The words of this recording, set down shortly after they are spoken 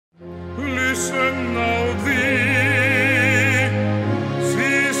listen now thee,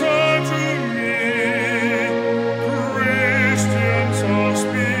 these are to me, Christians are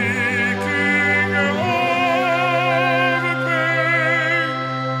speaking of the pain.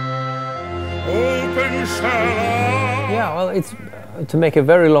 Open shall I. Yeah, well, it's to make a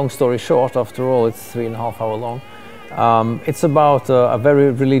very long story short. After all, it's 3.5 hours long. It's about a very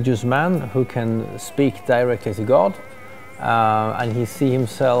religious man who can speak directly to God, and he sees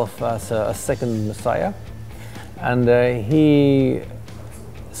himself as a second Messiah, and he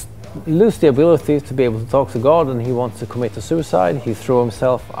loses the ability to be able to talk to God, and he wants to commit a suicide. He throws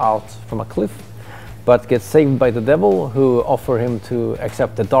himself out from a cliff, but gets saved by the devil, who offer him to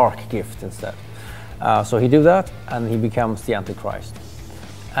accept the dark gift instead. So he do that, and he becomes the Antichrist.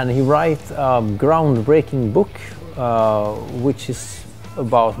 And he writes a groundbreaking book, which is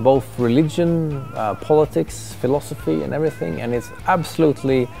about both religion, politics, philosophy, and everything. And it's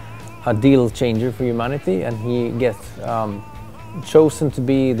absolutely a deal changer for humanity. And he gets chosen to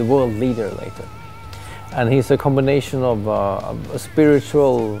be the world leader later. And he's a combination of a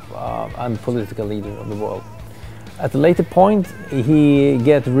spiritual and political leader of the world. At a later point, he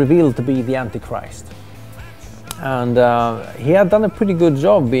gets revealed to be the Antichrist. And he had done a pretty good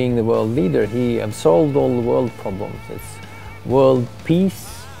job being the world leader. He had solved all the world problems. It's world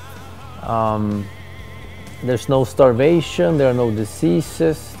peace. There's no starvation, there are no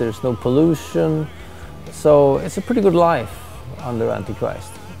diseases, there's no pollution. So it's a pretty good life under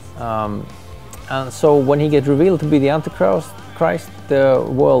Antichrist. And so when he gets revealed to be the Antichrist, the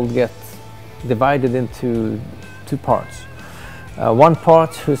world gets divided into two parts. One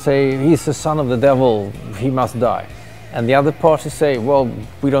part who say he's the son of the devil, he must die. And the other part who say, well,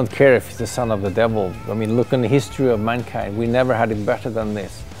 we don't care if he's the son of the devil. I mean, look in the history of mankind, we never had it better than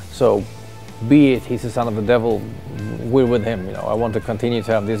this. So be it he's the son of the devil, we're with him. You know, I want to continue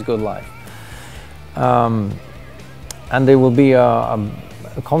to have this good life. And there will be a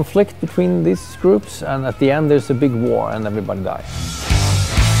conflict between these groups, and at the end there's a big war and everybody dies.